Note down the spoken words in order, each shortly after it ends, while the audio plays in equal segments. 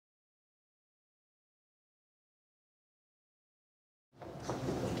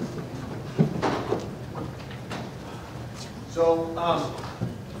A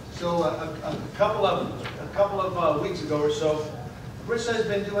couple of weeks ago or so, Marissa has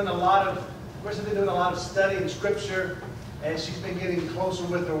been doing a lot of studying Scripture, and she's been getting closer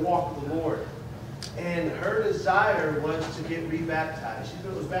with her walk with the Lord. And her desire was to get rebaptized. She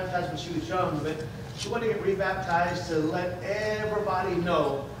was baptized when she was young, but she wanted to get rebaptized to let everybody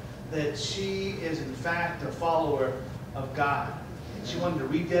know that she is in fact a follower of God. And she wanted to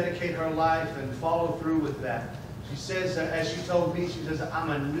rededicate her life and follow through with that. She says, as she told me, she says, I'm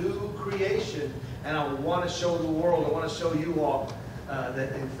a new creation, and I want to show the world, I want to show you all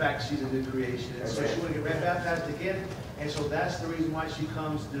that in fact she's a new creation. And so she wanted to get rebaptized again, and so that's the reason why she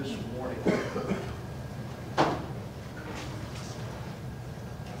comes this morning.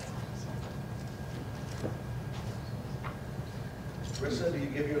 Marissa, do you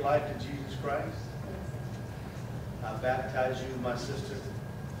give your life to Jesus Christ? I baptize you, my sister,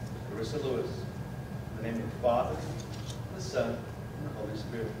 Marissa Lewis, in the name of the Father, the Son, and the Holy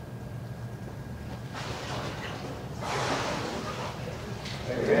Spirit.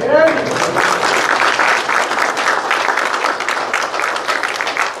 Amen.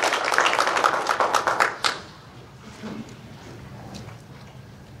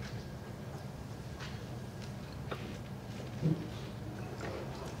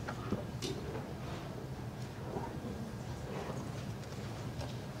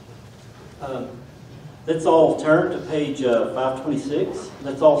 Let's all turn to page 526.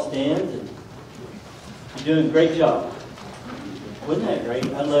 Let's all stand. And you're doing a great job. Wasn't that great?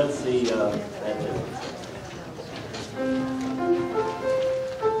 I'd love to see that difference.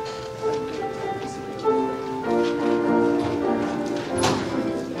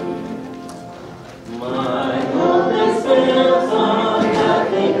 My hope is built on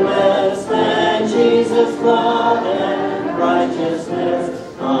nothing less than Jesus' blood and righteousness.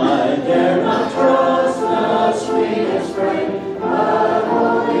 I dare not trust the sweetest frame, but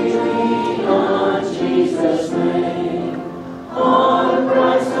wholly lean on Jesus' name. On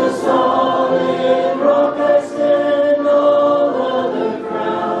Christ the solid rock I stand, all other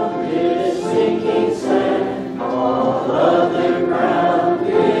ground is sinking sand. All other ground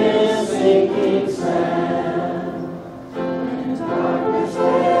is sinking sand. When darkness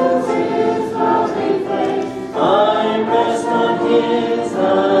veils His lovely face, I rest on His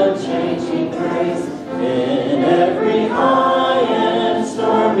unchanging grace. In every high and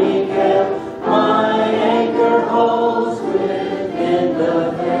stormy gale, my anchor holds within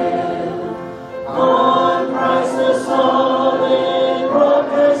the veil. On Christ the solid rock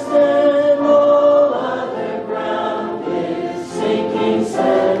I stand, all other ground is sinking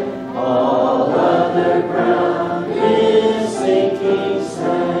sand. All other ground is sinking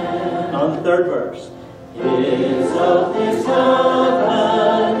sand. On the third verse. His oath is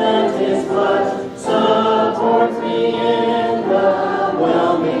covenant, His blood supports me in the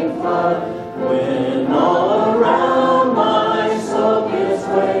whelming flood. When all around my soul gives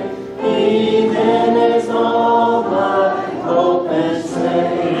way, He then is all my hope and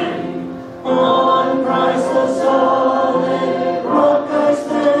stay. On Christ the solid rock I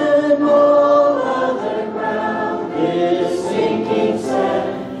stand, all other ground is sinking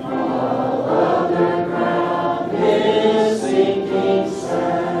sand. All other ground is sinking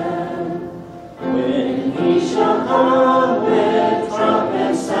sand. When He shall come with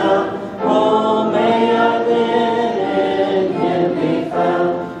trumpet sound, oh, may I then in Him be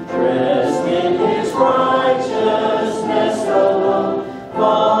found, dressed in His righteousness alone,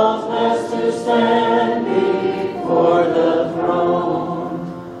 faultless to stand before the throne.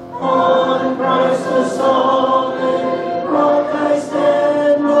 On Christ the solid rock I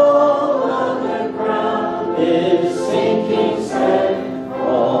stand, all other ground is sinking sand.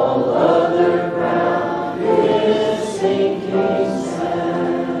 All other ground is sinking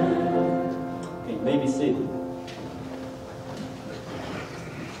sand. Okay, maybe seated.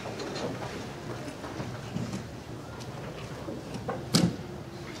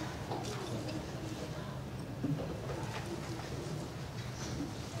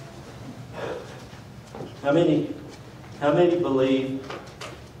 How many believe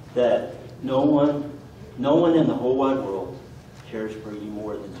that no one in the whole wide world cares for you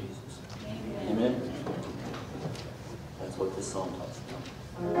more than Jesus? Amen? That's what this song talks about.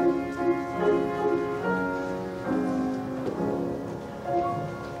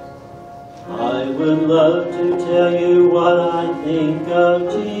 I would love to tell you what I think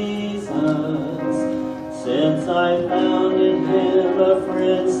of Jesus, since I found in Him a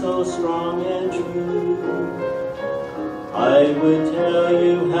friend so strong and true. I would tell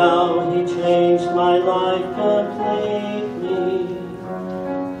you how He changed my life completely.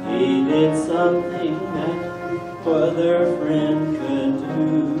 He did something that other friend could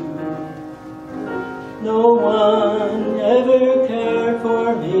do. No one ever cared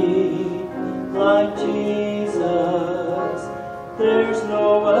for me like Jesus. There's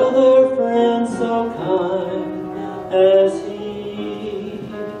no other friend so kind as He.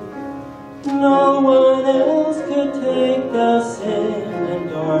 No one else could take the sin and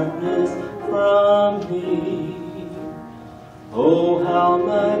darkness from me. Oh, how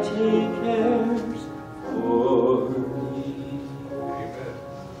much He cares for me. Amen.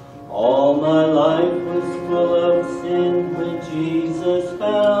 All my life was full of sin when Jesus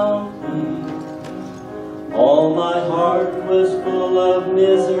found me. All my heart was full of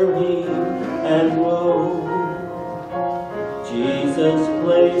misery and woe. Jesus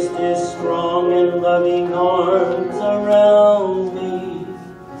placed His strong and loving arms around me,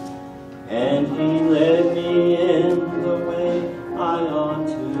 and He led me in the way I ought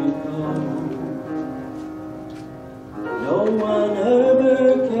to go. No one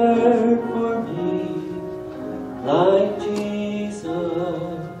ever cared for me like Jesus.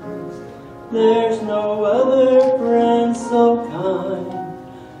 There's no other friend so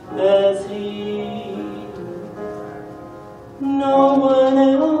kind as He. No one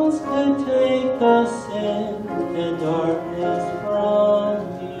else could take the sin and darkness from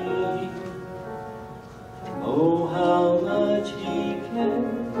me. Oh, how much He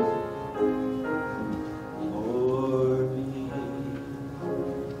cares for me.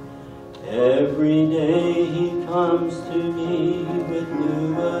 Every day He comes to me with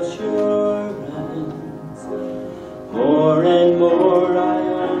new assurance. More and more I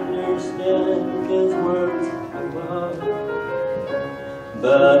understand His words above.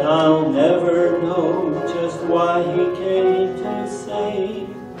 But I'll never know just why He came to save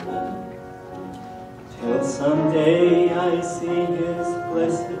me, till someday I see His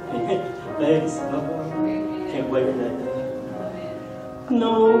blessed face above. Can't wait for that day.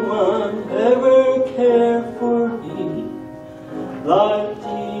 No one ever cared for me like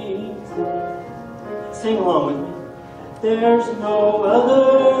Jesus. Sing along with me. There's no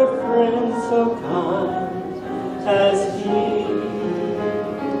other friend so kind as He.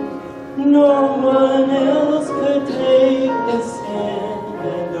 No one else could take the sin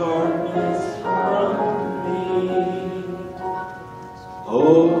and darkness from me.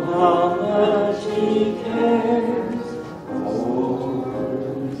 Oh, how much He cares for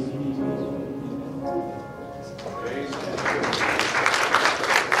me.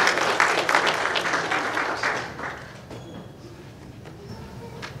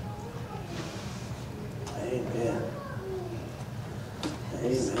 Amen.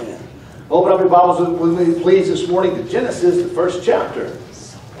 Amen. Open up your Bibles with me, please, this morning to Genesis, the first chapter.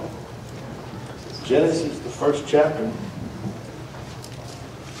 Genesis, the first chapter.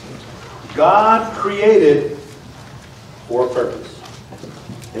 God created for a purpose.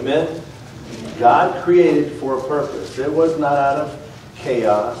 Amen? God created for a purpose. It was not out of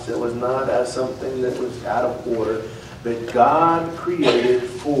chaos. It was not as something that was out of order. But God created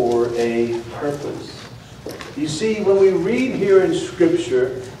for a purpose. You see, when we read here in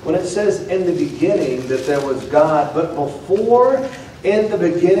Scripture, when it says in the beginning that there was God, but before in the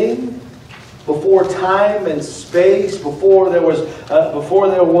beginning, before time and space, before there was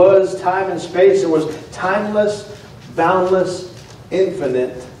time and space, there was timeless, boundless,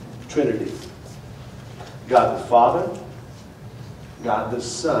 infinite Trinity. God the Father, God the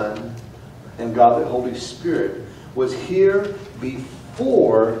Son, and God the Holy Spirit was here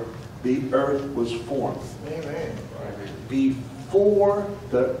before the earth was formed. Amen. Before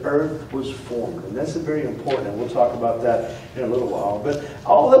the earth was formed. And that's very important, and we'll talk about that in a little while. But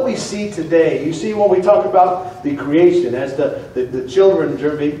all that we see today, you see when we talk about the creation, as the children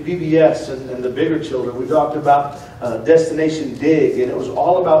during PBS and the bigger children, we talked about Destination Dig, and it was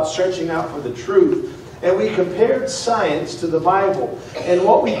all about searching out for the truth. And we compared science to the Bible. And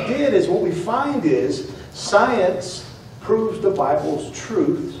what we did is, what we find is, science proves the Bible's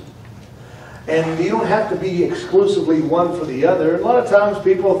truth. And you don't have to be exclusively one for the other. A lot of times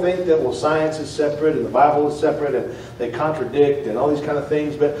people think that, well, science is separate and the Bible is separate and they contradict and all these kind of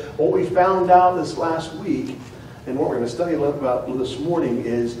things. But what we found out this last week, and what we're going to study a little about this morning,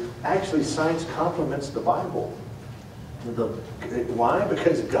 is actually science complements the Bible. Why?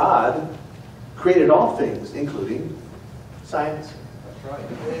 Because God created all things, including science. That's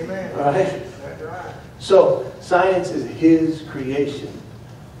right. Amen. All right? That's right. So, science is His creation.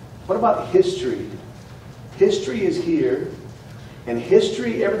 What about history? History is here. And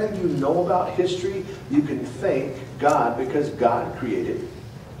history, everything you know about history, you can thank God, because God created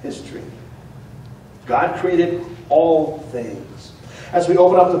history. God created all things. As we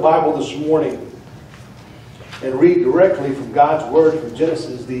open up the Bible this morning, and read directly from God's Word from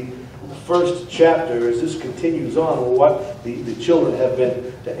Genesis, the first chapter, as this continues on what the children have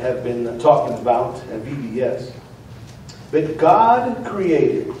been talking about at VBS. But God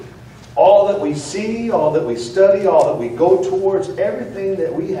created all that we see, all that we study, all that we go towards, everything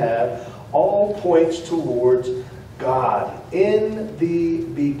that we have, all points towards God. In the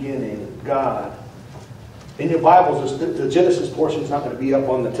beginning, God. In your Bibles, the Genesis portion is not going to be up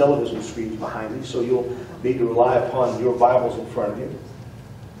on the television screens behind me, so you'll need to rely upon your Bibles in front of you.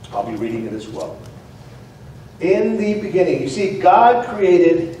 I'll be reading it as well. In the beginning, you see, God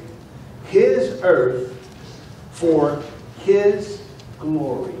created His earth for His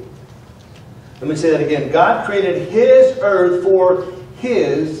glory. Let me say that again. God created His earth for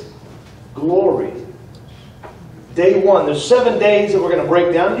His glory. Day one. There's 7 days that we're going to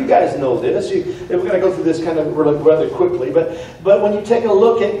break down. You guys know this. We're going to go through this kind of rather quickly. But when you take a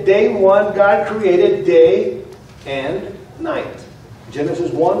look at day one, God created day and night.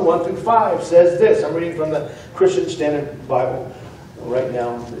 Genesis 1 through 5 says this. I'm reading from the Christian Standard Bible right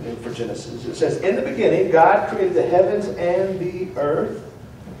now for Genesis. It says, in the beginning, God created the heavens and the earth.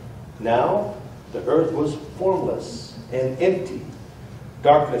 Now, the earth was formless and empty.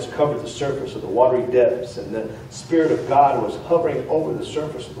 Darkness covered the surface of the watery depths, and the Spirit of God was hovering over the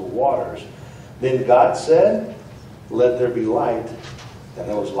surface of the waters. Then God said, let there be light. And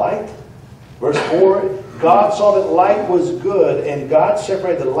there was light. Verse 4, God saw that light was good, and God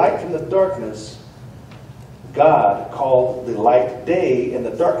separated the light from the darkness. God called the light day, and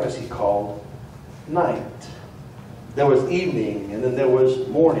the darkness He called night. There was evening, and then there was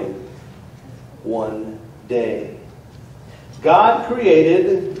morning. One day. God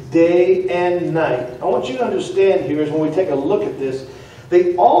created day and night. I want you to understand here is when we take a look at this,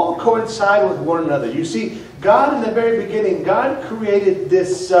 they all coincide with one another. You see, God in the very beginning, God created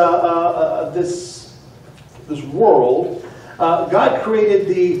this world. God created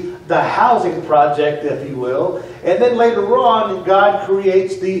the housing project, if you will. And then later on, God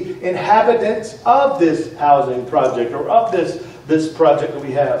creates the inhabitants of this housing project, or of this project that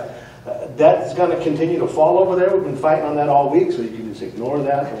we have. That's going to continue to fall over there. We've been fighting on that all week, so you can just ignore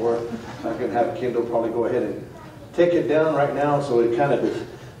that, or I can have Kendall probably go ahead and take it down right now. So it kind of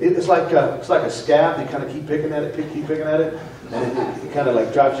it's like a scab. You kind of keep picking at it, keep picking at it, and it kind of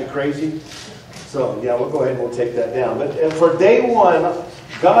like drives you crazy. So yeah, we'll go ahead and we'll take that down. But for day one,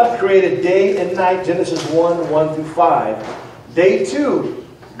 God created day and night. Genesis 1 through 5. Day 2,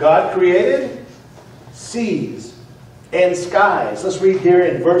 God created seas and skies. Let's read here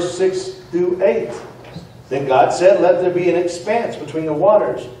in verse 6 through 8. Then God said, let there be an expanse between the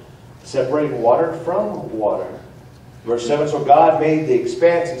waters, separating water from water. Verse 7, so God made the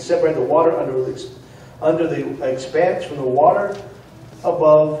expanse and separated the water under the expanse from the water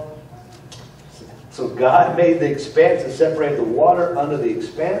above. So God made the expanse and separated the water under the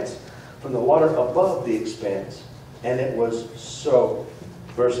expanse from the water above the expanse. And it was so.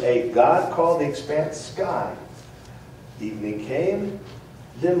 Verse 8, God called the expanse sky. Evening came,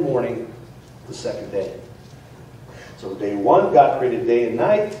 then morning, the second day. So day 1, God created day and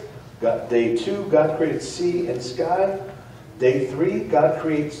night. Day 2, God created sea and sky. Day 3, God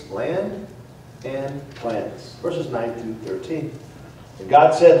creates land and plants. Verses 9 through 13. And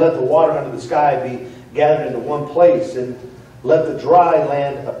God said, let the water under the sky be gathered into one place, and let the dry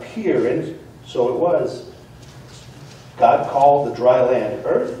land appear. And so it was. God called the dry land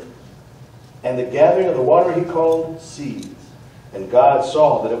earth, and the gathering of the water He called seas. And God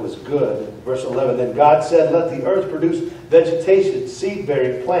saw that it was good. Verse 11, then God said, let the earth produce vegetation,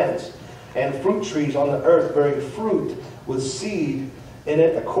 seed-bearing plants, and fruit trees on the earth bearing fruit with seed in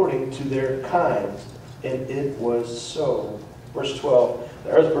it according to their kinds. And it was so. Verse 12,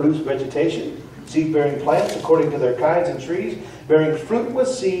 the earth produced vegetation, seed-bearing plants according to their kinds, and trees bearing fruit with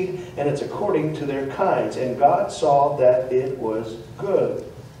seed, and it's according to their kinds. And God saw that it was good.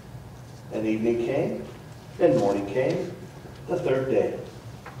 And evening came, and morning came, the third day.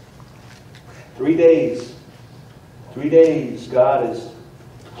 3 days. 3 days God has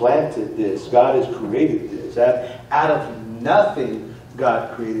planted this. God has created this. Out of nothing,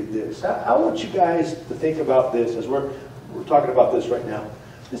 God created this. I want you guys to think about this as we're talking about this right now.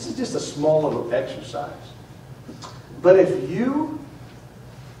 This is just a small little exercise. But if you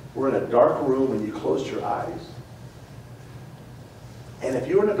were in a dark room and you closed your eyes, and if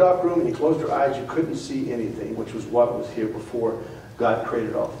you were in a dark room and you closed your eyes, you couldn't see anything, which was what was here before God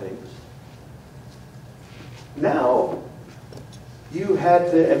created all things. Now, you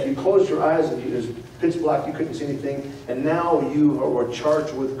had to, if you closed your eyes and it was pitch black, you couldn't see anything, and now you were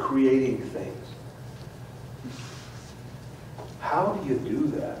charged with creating things. How do you do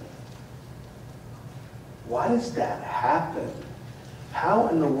that? why does that happen? How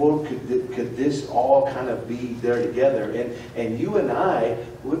in the world could this all kind of be there together? And you and I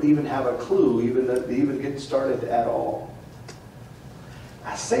wouldn't even have a clue, even get started at all.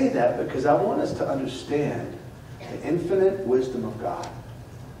 I say that because I want us to understand the infinite wisdom of God.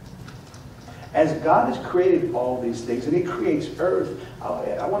 As God has created all these things, and He creates earth,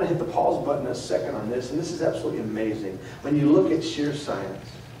 I want to hit the pause button a second on this, and this is absolutely amazing. When you look at sheer science,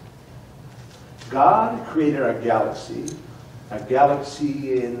 God created our galaxy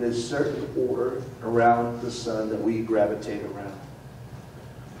in this certain order around the sun that we gravitate around.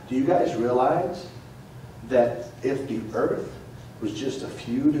 Do you guys realize that if the earth was just a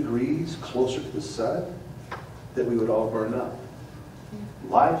few degrees closer to the sun, that we would all burn up?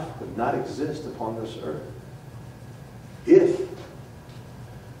 Life would not exist upon this earth. If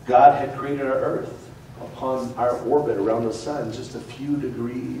God had created our earth upon our orbit around the sun just a few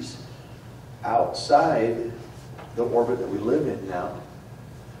degrees outside the orbit that we live in now,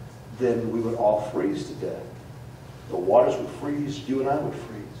 then we would all freeze to death. The waters would freeze, you and I would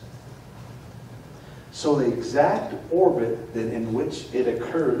freeze. So the exact orbit that in which it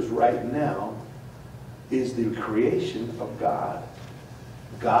occurs right now is the creation of God.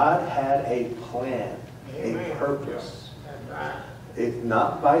 God had a plan, a purpose. It,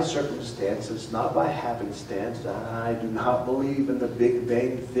 not by circumstances, not by happenstance. I do not believe in the Big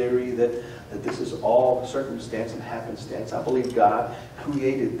Bang Theory that this is all circumstance and happenstance. I believe God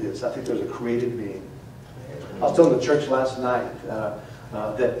created this. I think there's a created being. I was telling the church last night that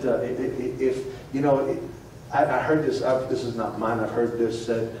if, you know, I heard this, this is not mine, I've heard this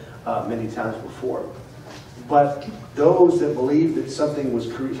said many times before. But those that believe that something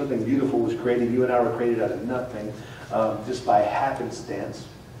beautiful was created, you and I were created out of nothing, just by happenstance,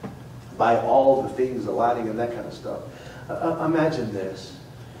 by all the things aligning and that kind of stuff. Imagine this.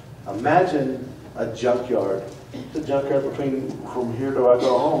 Imagine a junkyard. The junkyard from here to I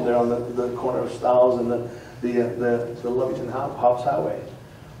go home, there on the corner of Stiles and the Lovington Hobbs Highway.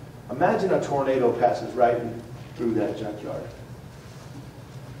 Imagine a tornado passes right through that junkyard.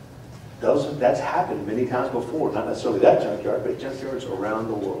 That's happened many times before, not necessarily that junkyard, but junkyards around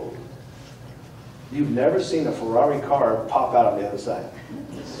the world. You've never seen a Ferrari car pop out on the other side.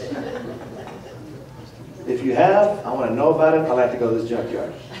 If you have, I want to know about it. I'll have to go to this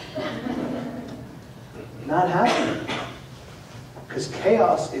junkyard. Not happening. Because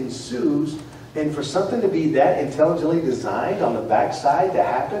chaos ensues, and for something to be that intelligently designed on the backside to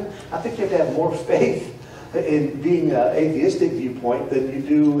happen, I think you have to have more faith in being an atheistic viewpoint than you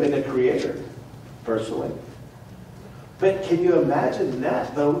do in a creator, personally. But can you imagine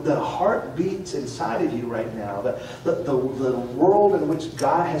that? The heart beats inside of you right now, the world in which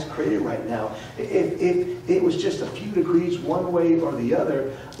God has created right now. If it was just a few degrees one way or the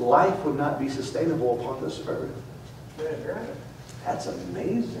other, life would not be sustainable upon this earth. That's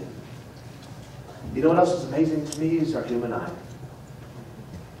amazing. You know what else is amazing to me is our human eye.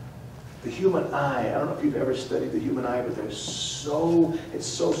 The human eye, I don't know if you've ever studied the human eye, but it's so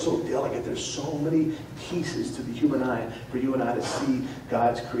delicate. There's so many pieces to the human eye for you and I to see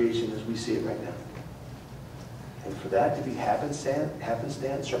God's creation as we see it right now. And for that to be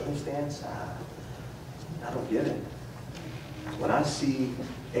happenstance, circumstance, I don't get it. When I see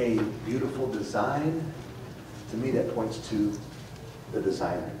a beautiful design, to me that points to the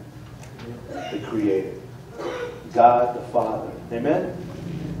designer, the creator, God the Father. Amen?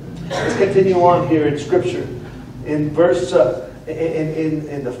 Let's continue on here in Scripture. In verse,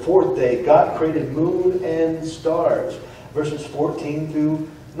 in the fourth day, God created moon and stars. Verses 14 through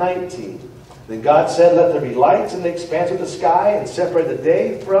 19. Then God said, "Let there be lights in the expanse of the sky, and separate the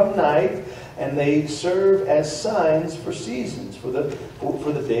day from night, and they serve as signs for seasons, for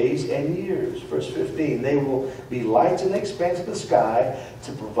the days and years." Verse 15. "They will be lights in the expanse of the sky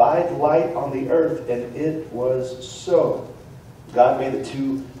to provide light on the earth, and it was so." God made the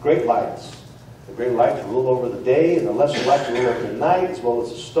two great lights. The great light to rule over the day, and the lesser light to rule over the night, as well as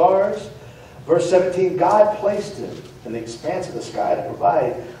the stars. Verse 17, God placed him in the expanse of the sky to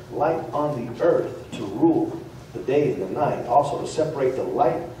provide light on the earth, to rule the day and the night, also to separate the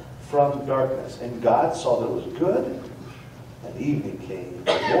light from darkness. And God saw that it was good, and evening came,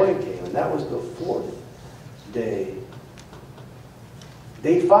 and morning came, and that was the fourth day.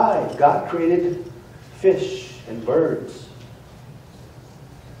 Day 5, God created fish and birds.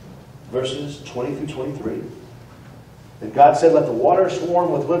 Verses 20 through 23. Then God said, "Let the water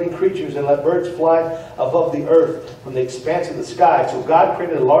swarm with living creatures, and let birds fly above the earth from the expanse of the sky." So God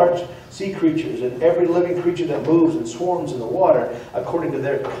created large sea creatures, and every living creature that moves and swarms in the water, according to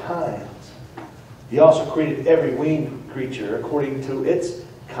their kinds. He also created every winged creature according to its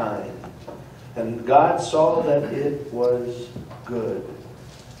kind. And God saw that it was good.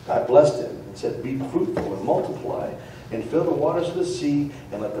 God blessed him and said, be fruitful and multiply, and fill the waters of the sea,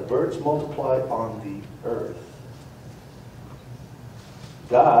 and let the birds multiply on the earth.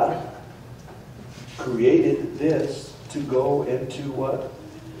 God created this to go into what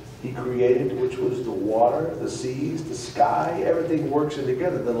he created, which was the water, the seas, the sky. Everything works in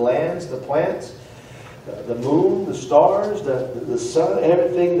together. The lands, the plants, the moon, the stars, the sun,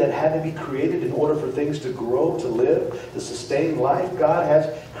 everything that had to be created in order for things to grow, to live, to sustain life, God has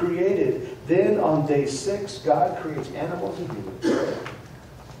created. Then on day 6, God creates animals and humans.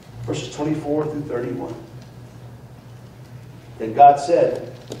 Verses 24 through 31. Then God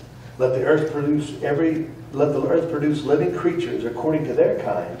said, let the earth produce living creatures according to their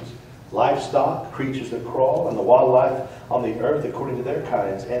kinds, livestock, creatures that crawl, and the wildlife on the earth according to their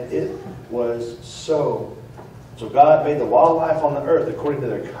kinds. And it was so. So God made the wildlife on the earth according to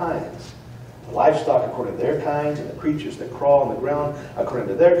their kinds, the livestock according to their kinds, and the creatures that crawl on the ground according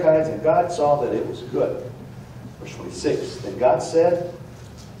to their kinds. And God saw that it was good. Verse 26. Then God said,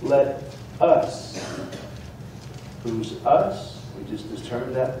 let us. Who's us? We just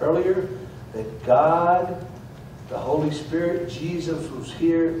determined that earlier. That God, the Holy Spirit, Jesus was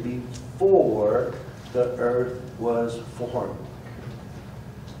here before the earth was formed.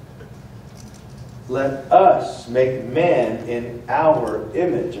 Let us make man in our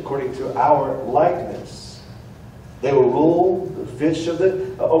image, according to our likeness. They will rule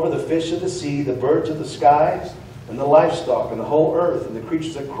over the fish of the sea, the birds of the skies, and the livestock, and the whole earth, and the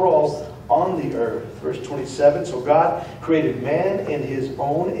creatures that crawl on the earth. Verse 27, so God created man in his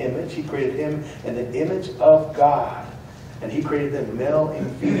own image. He created him in the image of God. And he created them male and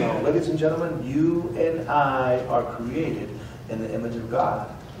female. Ladies and gentlemen, you and I are created in the image of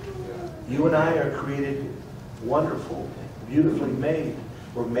God. You and I are created wonderful, beautifully made.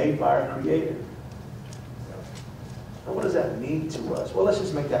 We're made by our Creator. Now, what does that mean to us? Well, let's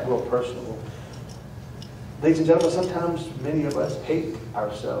just make that real personal. Ladies and gentlemen, sometimes many of us hate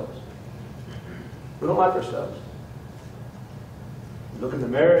ourselves. We don't like ourselves. You look in the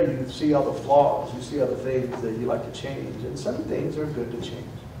mirror, you see all the flaws, you see all the things that you like to change, and some things are good to change.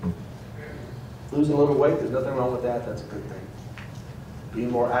 Losing a little weight, there's nothing wrong with that, that's a good thing.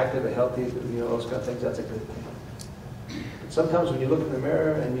 Being more active and healthy, those kind of things, that's a good thing. But sometimes when you look in the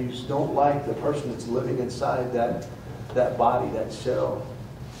mirror and you just don't like the person that's living inside that body, that shell,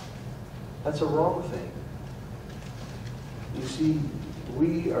 that's a wrong thing. You see,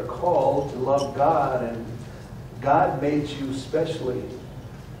 we are called to love God, and God made you specially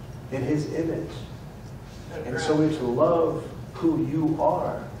in his image. And so we have to love who you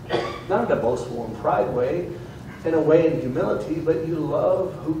are. Not in a boastful and pride way, in a way in humility, but you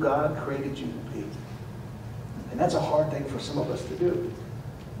love who God created you to be. And that's a hard thing for some of us to do,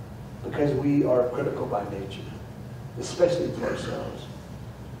 because we are critical by nature, especially to ourselves.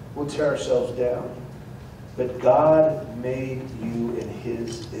 We'll tear ourselves down. But God made you in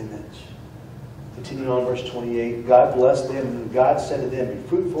his image. Continuing on verse 28, God blessed them, and God said to them, be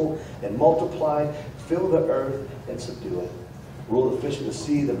fruitful and multiply, fill the earth and subdue it. Rule the fish of the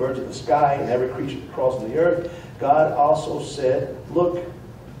sea, the birds of the sky, and every creature that crawls on the earth. God also said, look,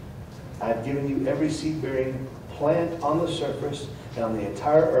 I have given you every seed-bearing plant on the surface and on the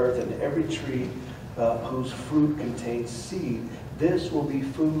entire earth, and every tree whose fruit contains seed. This will be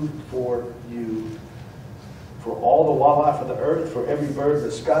food for you. For all the wildlife of the earth, for every bird of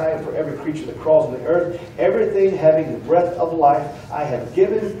the sky, and for every creature that crawls on the earth, everything having the breath of life, I have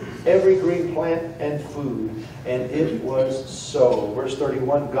given every green plant and food. And it was so. Verse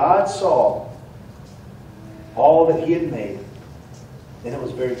 31, God saw all that he had made, and it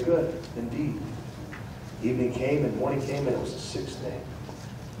was very good indeed. Evening came and morning came, and it was the sixth day.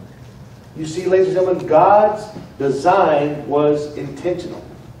 You see, ladies and gentlemen, God's design was intentional.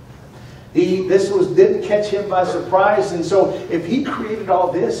 This didn't catch him by surprise. And so if he created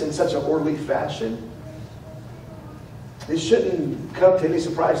all this in such an orderly fashion, it shouldn't come to any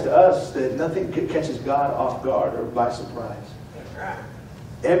surprise to us that nothing catches God off guard or by surprise.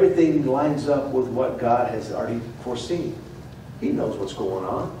 Everything lines up with what God has already foreseen. He knows what's going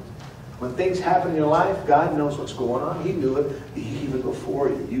on. When things happen in your life, God knows what's going on. He knew it even before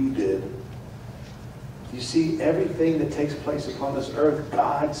you did. You see, everything that takes place upon this earth,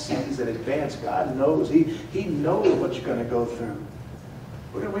 God sees in advance. God knows. He knows what you're going to go through.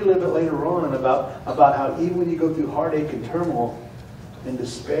 We're going to read a little bit later on about how even when you go through heartache and turmoil and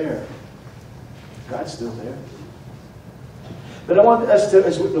despair, God's still there. But I want us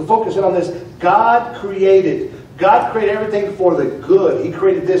to focus in on this. God created everything for the good. He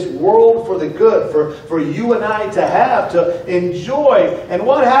created this world for the good, for you and I to have, to enjoy. And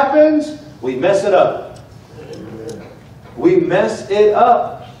what happens? We mess it up. We mess it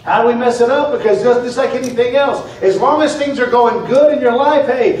up. How do we mess it up? Because just like anything else, as long as things are going good in your life,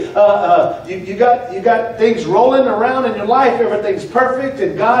 hey, you got things rolling around in your life, everything's perfect,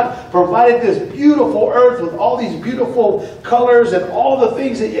 and God provided this beautiful earth with all these beautiful colors and all the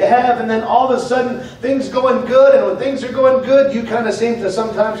things that you have, and then all of a sudden things going good, and when things are going good, you kind of seem to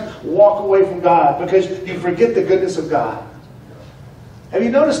sometimes walk away from God because you forget the goodness of God. Have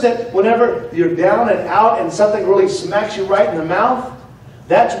you noticed that whenever you're down and out and something really smacks you right in the mouth,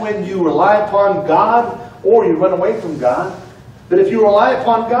 that's when you rely upon God or you run away from God? But if you rely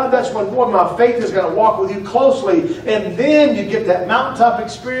upon God, that's when, boy, my faith is going to walk with you closely. And then you get that mountaintop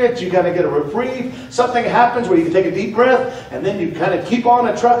experience. You kind of get a reprieve. Something happens where you can take a deep breath. And then you kind of keep on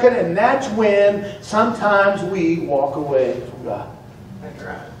a trucking. And that's when sometimes we walk away from God. That's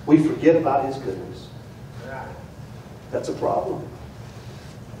right. We forget about His goodness. Right. That's a problem.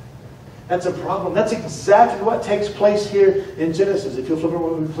 That's a problem. That's exactly what takes place here in Genesis. If you'll flip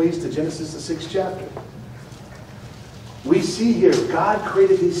over with me, please, to Genesis, the 6th chapter. We see here, God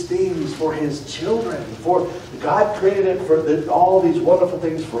created these things for His children. God created it for all these wonderful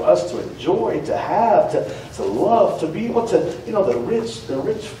things for us to enjoy, to have, to love, to be able to, the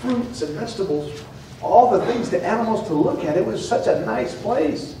rich fruits and vegetables, all the things, the animals to look at. It was such a nice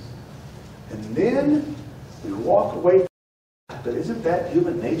place. And then we walk away from God. But isn't that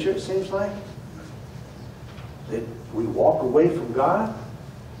human nature, it seems like? That we walk away from God.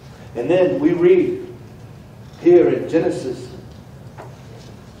 And then we read here in Genesis,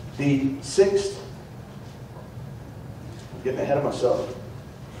 the 6th, I'm getting ahead of myself.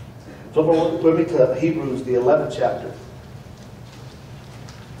 Flip over with me to Hebrews, the 11th chapter.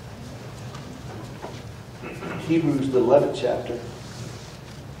 Hebrews, the 11th chapter.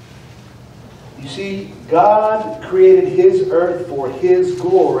 You see, God created His earth for His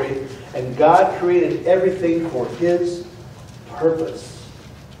glory, and God created everything for His purpose.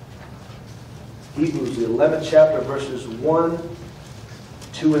 Hebrews, the 11th chapter, verses 1,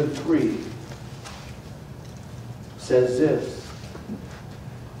 2, and 3 says this.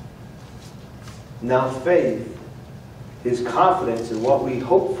 Now faith is confidence in what we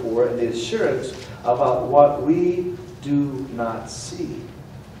hope for and the assurance about what we do not see.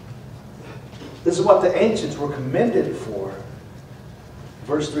 This is what the ancients were commended for.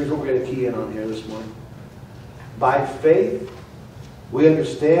 Verse 3 is what we're going to key in on here this morning. By faith, we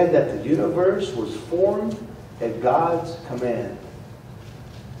understand that the universe was formed at God's command,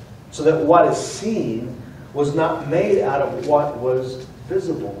 so that what is seen was not made out of what was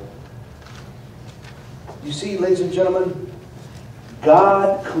visible. You see, ladies and gentlemen,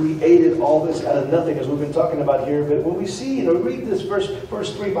 God created all this out of nothing, as we've been talking about here. But when we see, we read this verse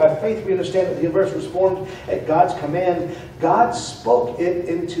 3, by faith we understand that the universe was formed at God's command. God spoke it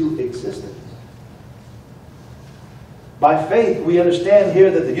into existence. By faith, we understand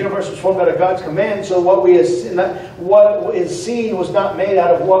here that the universe was formed out of God's command, so what is seen was not made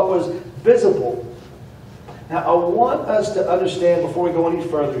out of what was visible. Now, I want us to understand, before we go any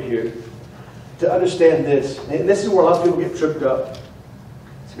further here, to understand this. And this is where a lot of people get tripped up.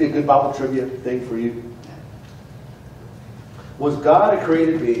 This would be a good Bible trivia thing for you. Was God a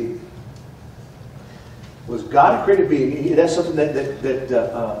created being? Was God a created being? That's something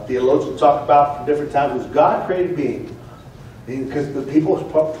that theologians talk about from different times. Was God a created being? Because the people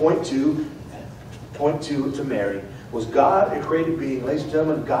point to Mary. Was God a created being? Ladies and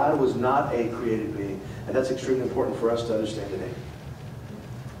gentlemen, God was not a created being. And that's extremely important for us to understand today.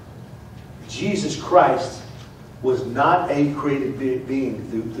 Jesus Christ was not a created being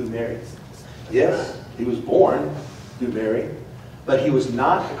through Mary. Yes, He was born through Mary, but He was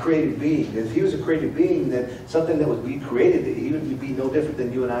not a created being. If He was a created being, then something that would be created, He would be no different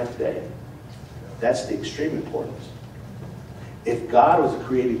than you and I today. That's the extreme importance. If God was a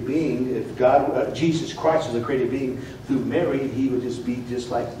created being, if Jesus Christ was a created being through Mary, He would just be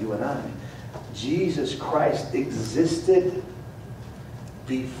just like you and I. Jesus Christ existed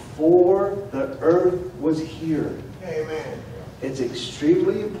before the earth was here. Amen. It's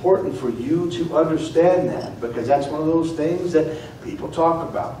extremely important for you to understand that, because that's one of those things that people talk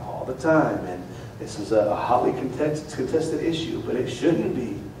about all the time. And this is a hotly contested issue, but it shouldn't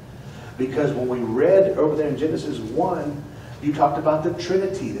be. Because when we read over there in Genesis 1, you talked about the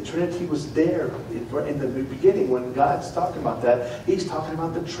Trinity. The Trinity was there in the beginning. When God's talking about that, He's talking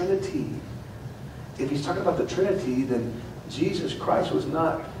about the Trinity. If He's talking about the Trinity, then Jesus Christ was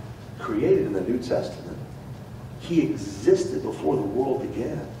not created in the New Testament. He existed before the world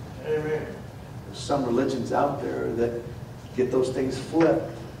began. Amen. There's some religions out there that get those things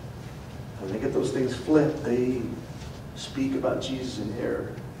flipped. When they get those things flipped, they speak about Jesus in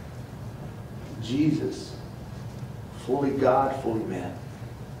error. Jesus, fully God, fully man.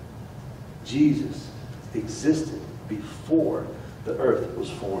 Jesus existed before the earth was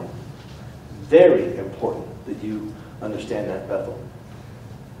formed. Very important that you understand that, Bethel.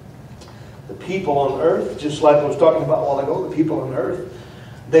 The people on earth, just like I was talking about a while ago, the people on earth,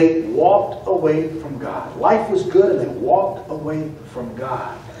 they walked away from God. Life was good and they walked away from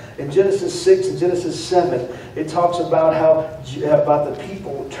God. In Genesis 6 and Genesis 7, it talks about about the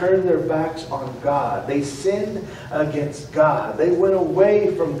people turned their backs on God. They sinned against God. They went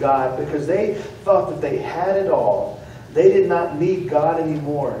away from God because they thought that they had it all. They did not need God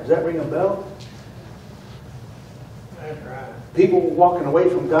anymore. Does that ring a bell? That's right. People walking away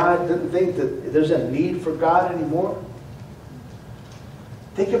from God didn't think that there's a need for God anymore.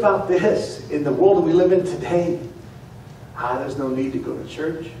 Think about this. In the world that we live in today, there's no need to go to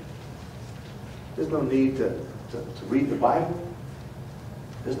church. There's no need to read the Bible.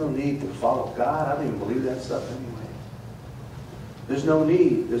 There's no need to follow God. I don't even believe that stuff anyway. There's no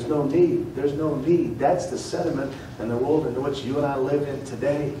need. There's no need. There's no need. That's the sentiment in the world in which you and I live in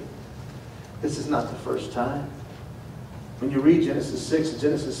today. This is not the first time. When you read Genesis 6 and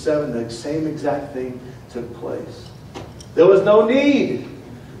Genesis 7, the same exact thing took place. There was no need.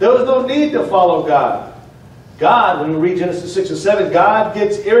 There was no need to follow God. God, when we read Genesis 6 and 7, God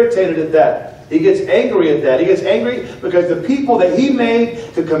gets irritated at that. He gets angry at that. He gets angry because the people that He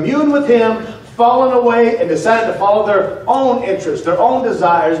made to commune with Him fallen away and decided to follow their own interests, their own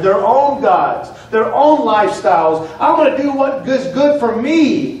desires, their own gods, their own lifestyles. I'm going to do what is good for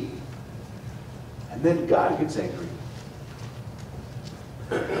me. And then God gets angry.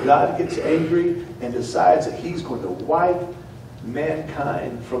 God gets angry and decides that He's going to wipe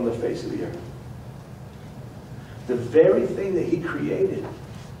mankind from the face of the earth. The very thing that He created.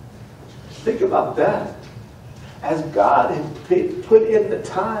 Think about that. As God had put in the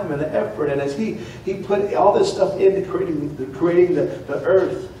time and the effort, and as He put all this stuff into creating the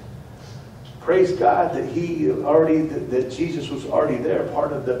earth, praise God that that Jesus was already there,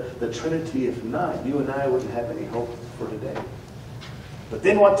 part of the Trinity. If not, you and I wouldn't have any hope for today. But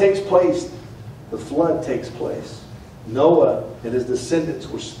then what takes place? The flood takes place. Noah and his descendants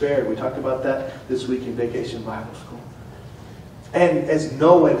were spared. We talked about that this week in Vacation Bible School. And as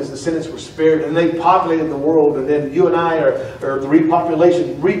Noah and his descendants were spared, and they populated the world, and then you and I are the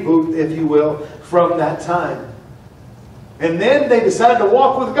repopulation, reboot, if you will, from that time. And then they decided to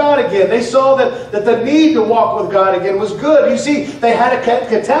walk with God again. They saw that the need to walk with God again was good. You see, they had a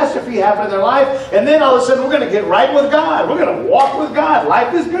catastrophe happen in their life, and then all of a sudden we're going to get right with God. We're going to walk with God.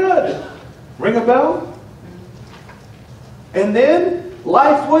 Life is good. Ring a bell? And then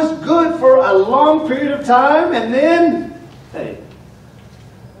life was good for a long period of time, and then, hey,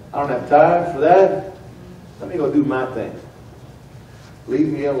 I don't have time for that. Let me go do my thing. Leave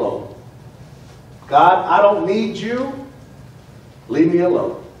me alone. God, I don't need you. Leave me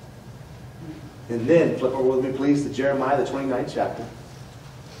alone. And then, flip over with me, please, to Jeremiah, the 29th chapter.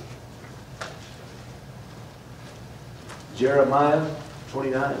 Jeremiah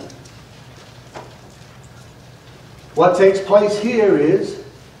 29. What takes place here is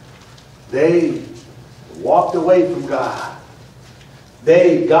they walked away from God.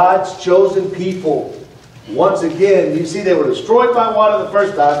 God's chosen people, once again, you see they were destroyed by water the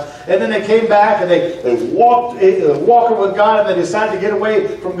first time, and then they came back and they walking with God, and they decided to get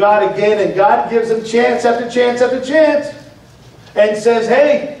away from God again, and God gives them chance after chance after chance, and says,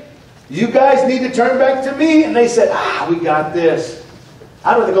 hey, you guys need to turn back to me. And they said, we got this.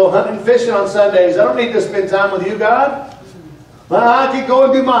 I'd rather go hunting and fishing on Sundays. I don't need to spend time with you, God. I can go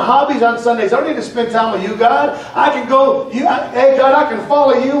and do my hobbies on Sundays. I don't need to spend time with you, God. I can go, hey, God, I can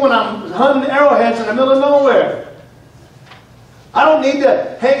follow you when I'm hunting arrowheads in the middle of nowhere. I don't need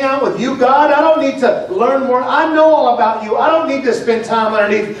to hang out with you, God. I don't need to learn more. I know all about you. I don't need to spend time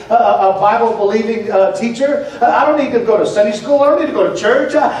underneath a Bible-believing teacher. I don't need to go to Sunday school. I don't need to go to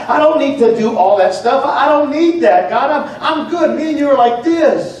church. I don't need to do all that stuff. I don't need that, God. I'm good. Me and you are like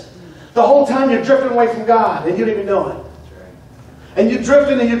this. The whole time you're drifting away from God, and you don't even know it. And you're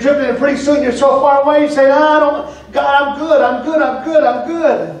drifting, and pretty soon you're so far away, you say, God, I'm good, I'm good, I'm good, I'm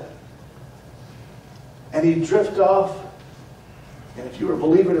good. And you drift off. And if you were a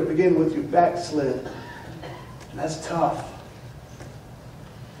believer to begin with, you backslid. And that's tough.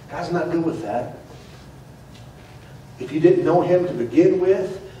 God's not good with that. If you didn't know Him to begin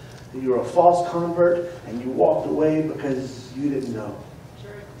with, then you were a false convert, and you walked away because you didn't know.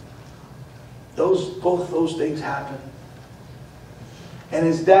 Both those things happen. And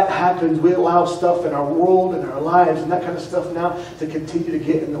as that happens, we allow stuff in our world and our lives and that kind of stuff now to continue to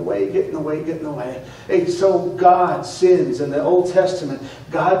get in the way, get in the way, get in the way. And so God sends in the Old Testament,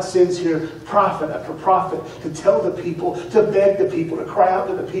 God sends here prophet after prophet to tell the people, to beg the people, to cry out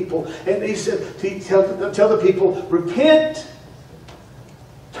to the people. And he said, tell the people, repent,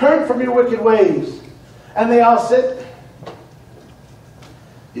 turn from your wicked ways. And they all said,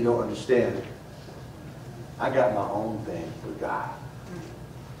 you don't understand. I got my own thing with God.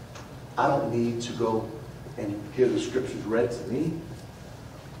 I don't need to go and hear the scriptures read to me.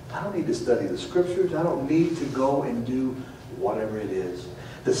 I don't need to study the scriptures. I don't need to go and do whatever it is.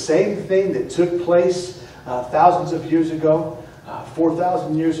 The same thing that took place thousands of years ago,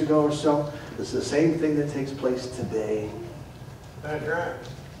 4,000 years ago or so, is the same thing that takes place today. That's right.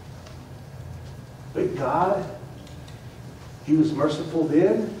 But God, He was merciful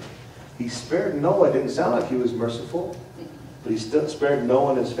then. He spared Noah. It didn't sound like He was merciful. But He still spared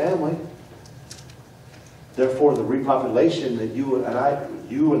Noah and his family. Therefore, the repopulation that you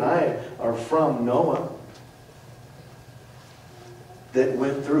and I are from Noah, that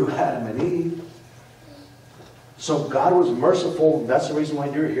went through Adam and Eve. So God was merciful. That's the reason why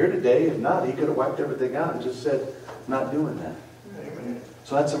you're here today. If not, He could have wiped everything out and just said, not doing that. Amen.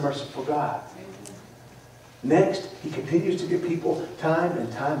 So that's a merciful God. Next, He continues to give people time and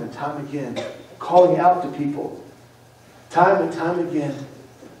time and time again, calling out to people. Time and time again,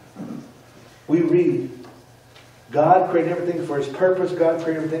 we read, God created everything for His purpose, God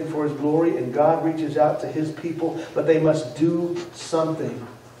created everything for His glory, and God reaches out to His people, but they must do something.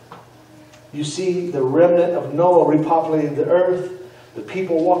 You see, the remnant of Noah repopulated the earth. The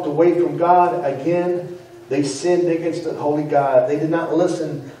people walked away from God again. They sinned against the holy God. They did not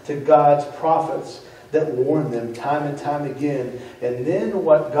listen to God's prophets that warned them time and time again. And then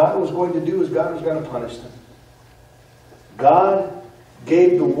what God was going to do is God was going to punish them. God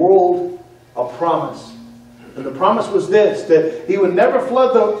gave the world a promise. And the promise was this, that He would never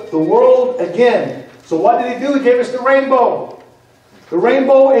flood the world again. So what did He do? He gave us the rainbow. The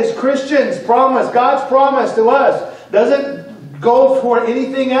rainbow is Christians' promise, God's promise to us. Doesn't go for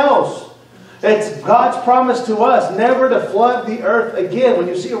anything else. It's God's promise to us, never to flood the earth again. When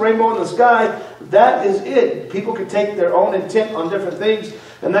you see a rainbow in the sky, that is it. People can take their own intent on different things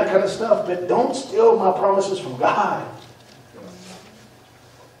and that kind of stuff, but don't steal my promises from God.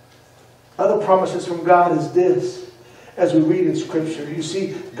 Other promises from God is this, as we read in Scripture. You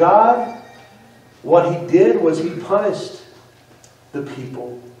see, God, what He did was He punished the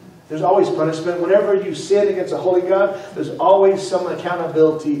people. There's always punishment. Whenever you sin against a holy God, there's always some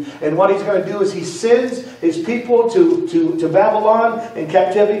accountability. And what He's going to do is He sends His people to Babylon in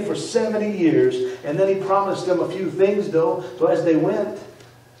captivity for 70 years. And then He promised them a few things, though, so as they went.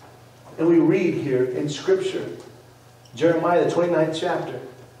 And we read here in Scripture, Jeremiah, the 29th chapter,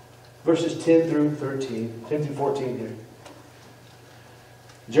 verses 10 through 13, 10 through 14 here.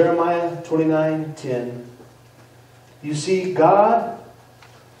 Jeremiah 29:10. You see, God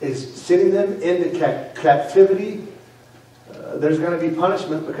is sending them into captivity. There's going to be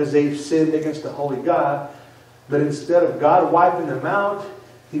punishment because they've sinned against the holy God. But instead of God wiping them out,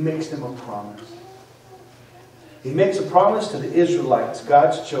 He makes them a promise. He makes a promise to the Israelites,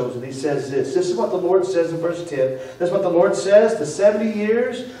 God's chosen. He says this. This is what the Lord says in verse 10. This is what the Lord says. The 70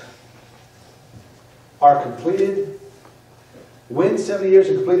 years are completed. When 70 years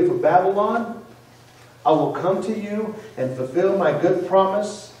are completed for Babylon, I will come to you and fulfill my good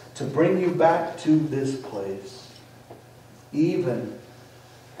promise to bring you back to this place. Even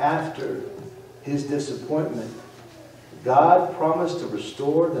after His disappointment, God promised to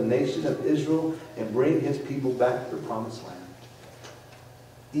restore the nation of Israel and bring His people back to the promised land.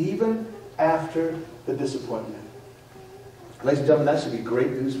 Even after the disappointment. Ladies and gentlemen, that should be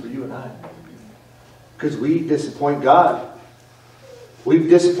great news for you and I. Because we disappoint God. We've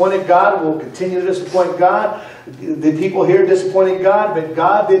disappointed God. We'll continue to disappoint God. The people here disappointed God, but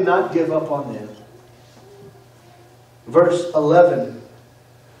God did not give up on them. Verse 11,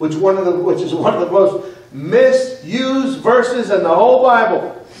 which is one of the most misused verses in the whole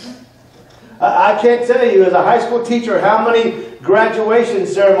Bible. I can't tell you as a high school teacher how many graduation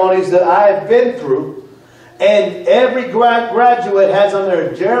ceremonies that I have been through, and every graduate has on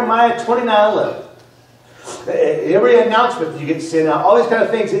there Jeremiah 29:11. Every announcement you get sent out, all these kind of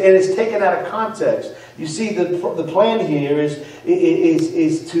things, and it's taken out of context. You see, the plan here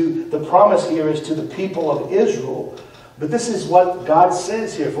is to, the promise here is to the people of Israel. But this is what God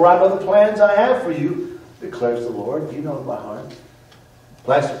says here. For I know the plans I have for you, declares the Lord. You know my heart.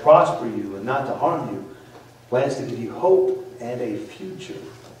 Plans to prosper you and not to harm you. Plans to give you hope and a future.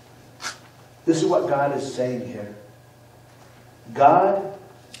 This is what God is saying here. God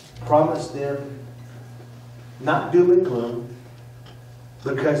promised them not doom and gloom,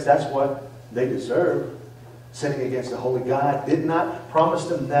 because that's what they deserve. Sinning against the holy God did not promise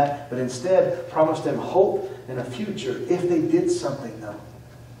them that, but instead promised them hope and a future if they did something, though.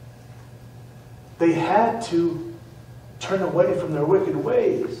 They had to turn away from their wicked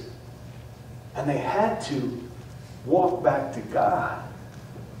ways, and they had to walk back to God.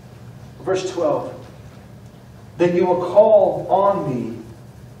 Verse 12, then you will call on me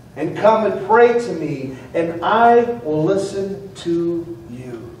and come and pray to me, and I will listen to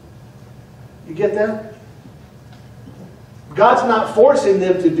you. You get that? God's not forcing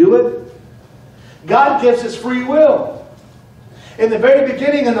them to do it. God gives us free will. In the very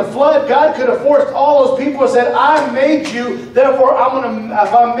beginning, in the flood, God could have forced all those people and said, I made you, therefore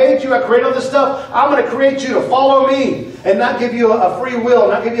if I made you, I created all this stuff, I'm going to create you to follow me and not give you a free will,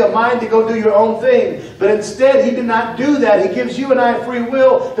 not give you a mind to go do your own thing. But instead, He did not do that. He gives you and I free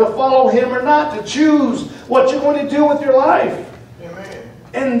will to follow Him or not, to choose what you're going to do with your life.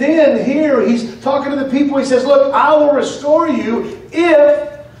 And then here he's talking to the people. He says, look, I will restore you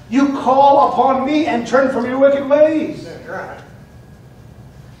if you call upon me and turn from your wicked ways. That's right.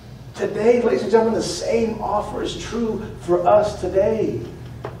 Today, ladies and gentlemen, the same offer is true for us today.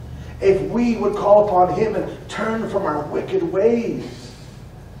 If we would call upon Him and turn from our wicked ways.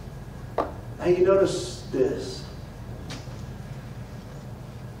 Now you notice this.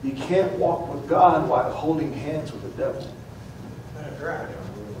 You can't walk with God while holding hands with the devil. That's right.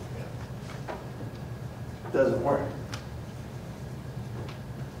 Doesn't work.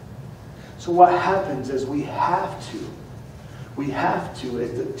 So what happens is we have to,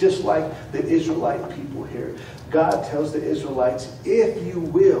 just like the Israelite people here. God tells the Israelites, if you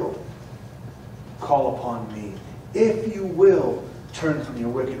will call upon me, if you will turn from your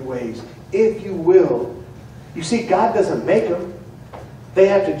wicked ways, if you will. You see, God doesn't make them. They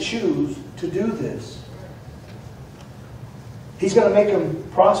have to choose to do this. He's going to make them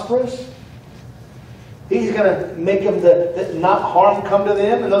prosperous. He's going to make them that not harm come to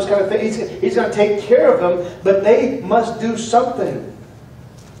them and those kind of things. He's going to take care of them, but they must do something.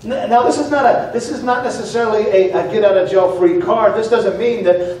 Now, this is not necessarily a get out of jail free card. This doesn't mean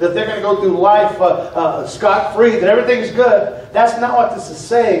that they're going to go through life scot free, that everything's good. That's not what this is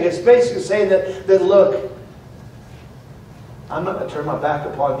saying. It's basically saying that look, I'm not going to turn my back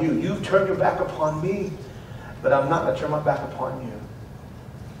upon you. You've turned your back upon me, but I'm not going to turn my back upon you.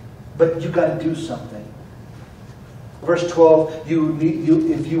 But you got to do something. Verse 12,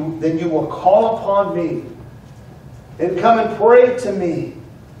 then you will call upon me and come and pray to me,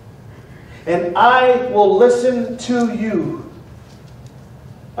 and I will listen to you.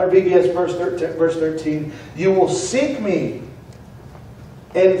 RBBS verse 13, you will seek me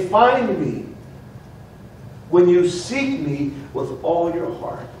and find me when you seek me with all your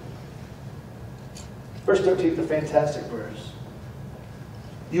heart. Verse 13 is a fantastic verse.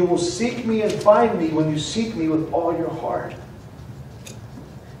 You will seek me and find me when you seek me with all your heart.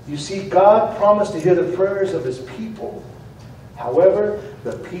 You see, God promised to hear the prayers of His people. However,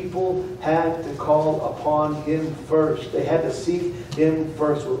 the people had to call upon Him first. They had to seek Him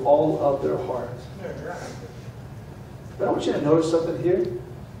first with all of their hearts. But I want you to notice something here.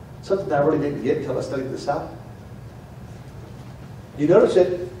 Something that I really didn't get until I studied this out. You notice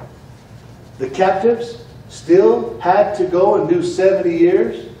that the captives still had to go and do 70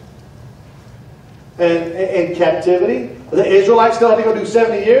 years in captivity. The Israelites still had to go do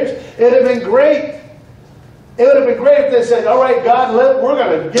 70 years. It would have been great. It would have been great if they said, all right, God, we're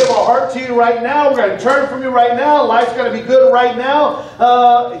going to give our heart to you right now. We're going to turn from you right now. Life's going to be good right now.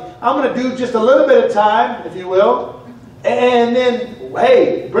 I'm going to do just a little bit of time, if you will. And then,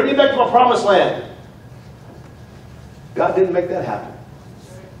 hey, bring me back to my promised land. God didn't make that happen.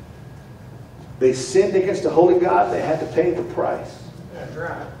 They sinned against the holy God. They had to pay the price. That's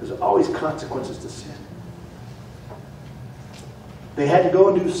right. There's always consequences to sin. They had to go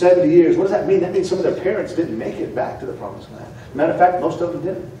and do 70 years. What does that mean? That means some of their parents didn't make it back to the promised land. Matter of fact, most of them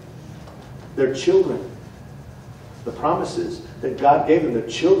didn't. Their children, the promises that God gave them, their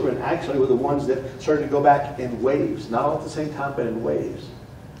children actually were the ones that started to go back in waves. Not all at the same time, but in waves.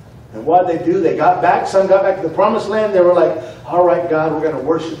 And what did they do? They got back. Some got back to the promised land. They were like, all right, God, we're going to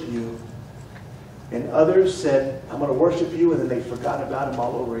worship you. And others said, I'm going to worship you, and then they forgot about Him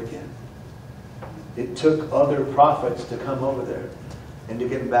all over again. It took other prophets to come over there and to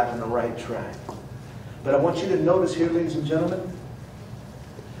get them back on the right track. But I want you to notice here, ladies and gentlemen,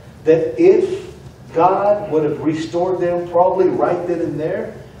 that if God would have restored them probably right then and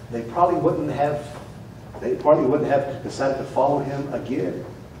there, they probably wouldn't have decided to follow Him again.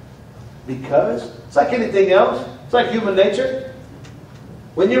 Because it's like anything else. It's like human nature.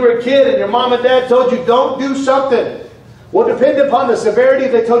 When you were a kid and your mom and dad told you don't do something, well, depending upon the severity,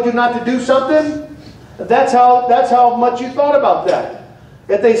 if they told you not to do something, that's how much you thought about that.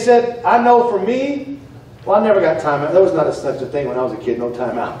 If they said, I know for me, well, I never got time out. There was not such a thing when I was a kid, no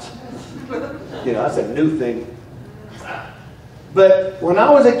timeouts. You know, that's a new thing. But when I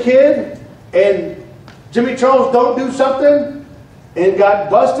was a kid and Jimmy Charles don't do something and got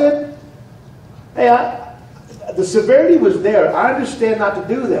busted, hey, the severity was there. I understand not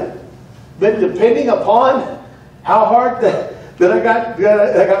to do that. But depending upon how hard that I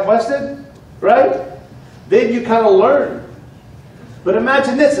got busted, right? Then you kind of learn. But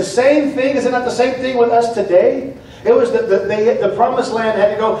imagine this, the same thing, is it not the same thing with us today? It was the promised land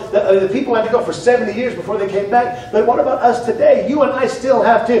had to go, the people had to go for 70 years before they came back. But what about us today? You and I still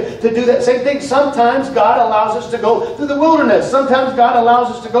have to do that same thing. Sometimes God allows us to go through the wilderness. Sometimes God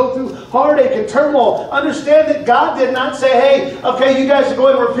allows us to go through heartache and turmoil. Understand that God did not say, hey, okay, you guys are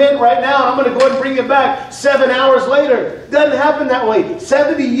going to repent right now, and I'm going to go ahead and bring you back 7 hours later. It doesn't happen that way.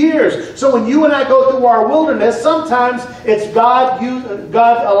 70 years. So when you and I go through our wilderness, sometimes it's God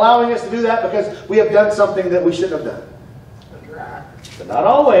allowing us to do that because we have done something that we shouldn't have done. But not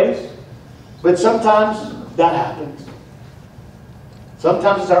always. But sometimes that happens.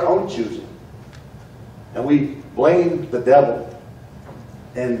 Sometimes it's our own choosing. And we blame the devil.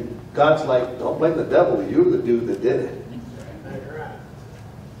 And God's like, don't blame the devil. You're the dude that did it.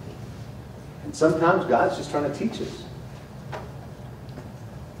 And sometimes God's just trying to teach us.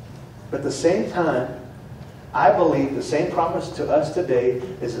 But at the same time, I believe the same promise to us today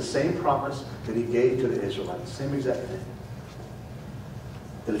is the same promise that He gave to the Israelites. Same exact thing.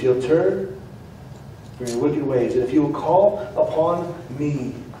 That if you'll turn from your wicked ways, and if you will call upon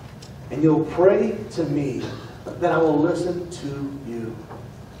me, and you'll pray to me, then I will listen to you.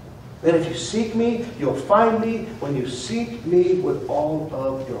 Then if you seek me, you'll find me when you seek me with all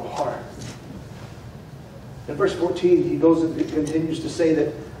of your heart. In verse 14, he goes and continues to say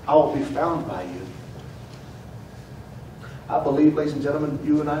that I will be found by you. I believe, ladies and gentlemen,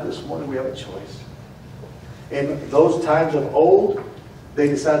 you and I this morning, we have a choice. In those times of old, they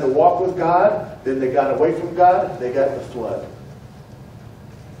decided to walk with God, then they got away from God, they got the flood.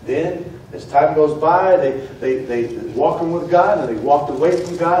 Then, as time goes by, they walking with God, and they walked away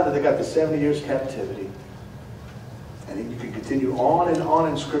from God, and they got the 70 years captivity. And you can continue on and on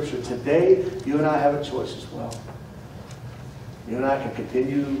in Scripture. Today, you and I have a choice as well. You and I can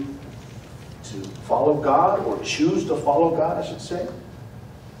continue to follow God, or choose to follow God, I should say.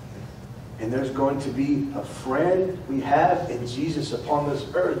 And there's going to be a friend we have in Jesus upon this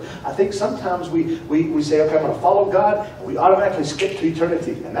earth. I think sometimes we say, okay, I'm going to follow God, and we automatically skip to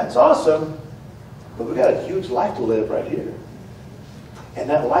eternity. And that's awesome. But we've got a huge life to live right here. And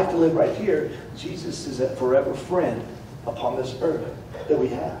that life to live right here, Jesus is that forever friend upon this earth that we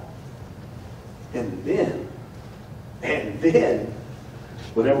have. And then,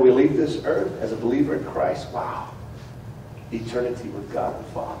 whenever we leave this earth as a believer in Christ, wow, eternity with God the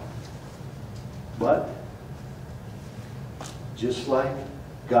Father. But, just like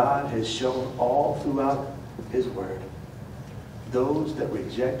God has shown all throughout His Word, those that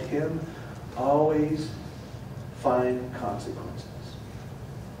reject Him always find consequences.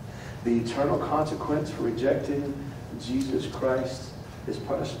 The eternal consequence for rejecting Jesus Christ is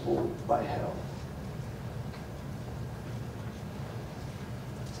punishable by hell.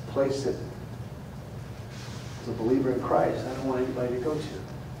 It's a place that, as a believer in Christ, I don't want anybody to go to.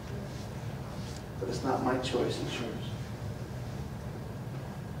 But it's not my choice, it's yours.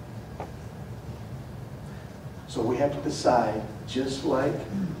 So we have to decide, just like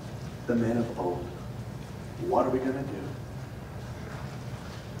the men of old, what are we going to do?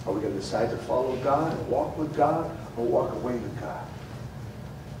 Are we going to decide to follow God and walk with God, or walk away with God?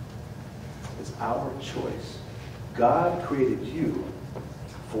 It's our choice. God created you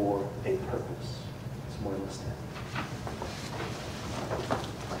for a purpose. It's more than stand.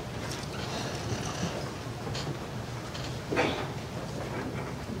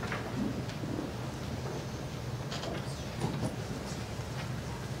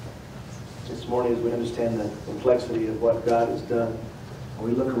 This morning, as we understand the complexity of what God has done, and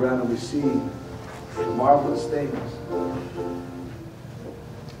we look around and we see marvelous things.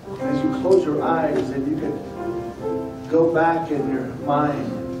 As you close your eyes, and you can go back in your mind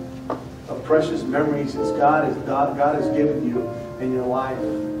of precious memories that God has given you in your life.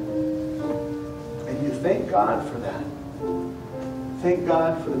 And you thank God for that. Thank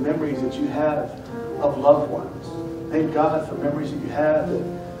God for the memories that you have of loved ones. Thank God for memories that you have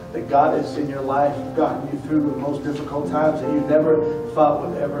that God has in your life gotten you through the most difficult times that you never thought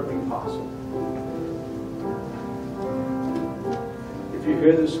would ever be possible. If you're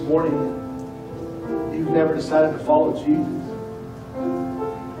here this morning, you've never decided to follow Jesus,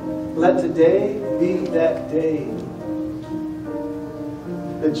 let today be that day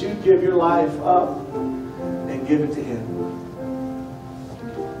that you give your life up and give it to Him.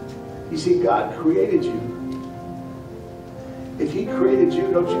 You see, God created you. If He created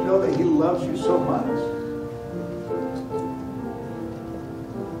you, don't you know that He loves you so much?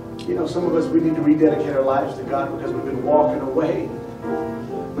 You know, some of us, we need to rededicate our lives to God because we've been walking away.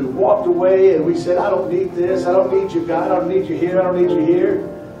 We walked away and we said, I don't need this. I don't need you, God. I don't need you here. I don't need you here.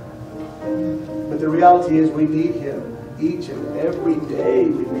 But the reality is we need Him. Each and every day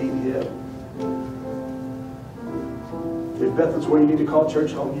we need Him. If Bethel's where you need to call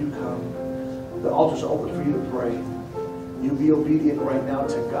church home, you come. The altars are open for you to pray. You be obedient right now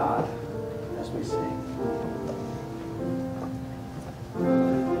to God as we sing.